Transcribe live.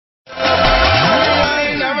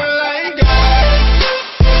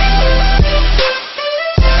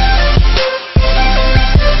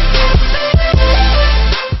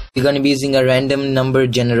We're going to be using a random number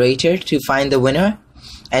generator to find the winner.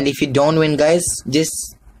 And if you don't win, guys,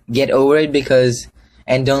 just get over it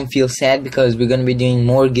and don't feel sad, because we're going to be doing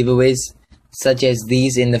more giveaways such as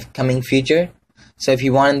these in the coming future. So if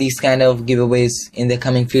you want these kind of giveaways in the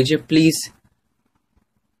coming future, please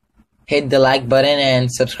hit the like button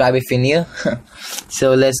and subscribe if you're new.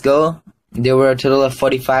 So let's go. There were a total of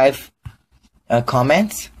 45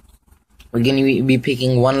 comments. We're going to be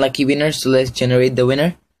picking one lucky winner, so let's generate the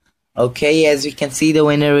winner. Okay, as you can see, the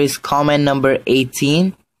winner is comment number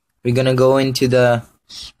 18. We're going to go into the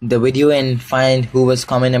video and find who was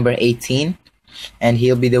comment number 18, and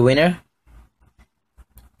he'll be the winner.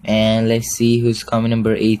 And let's see who's comment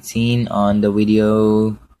number 18 on the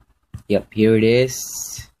video. Yep, here it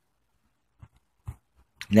is.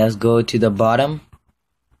 Let's go to the bottom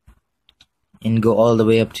and go all the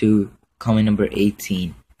way up to comment number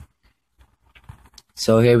 18.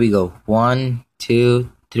 So here we go. 1, 2,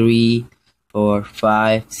 3, 4,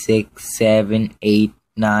 5, 6, 7, 8,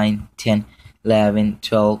 9, 10, 11,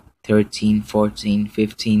 12, 13, 14,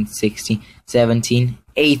 15, 16, 17,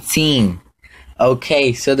 18.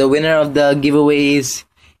 Okay, so the winner of the giveaway is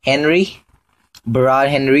Brad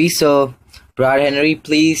Henry. So Brad Henry,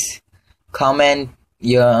 please comment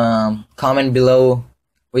below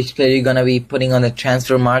which player you're gonna be putting on the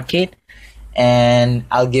transfer market, and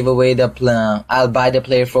I'll give away I'll buy the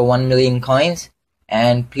player for 1 million coins.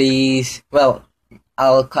 And please, well,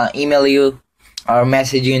 I'll email you or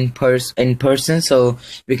message you in person so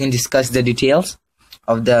we can discuss the details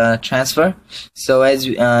of the transfer. So as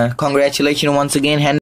congratulations once again, Henry.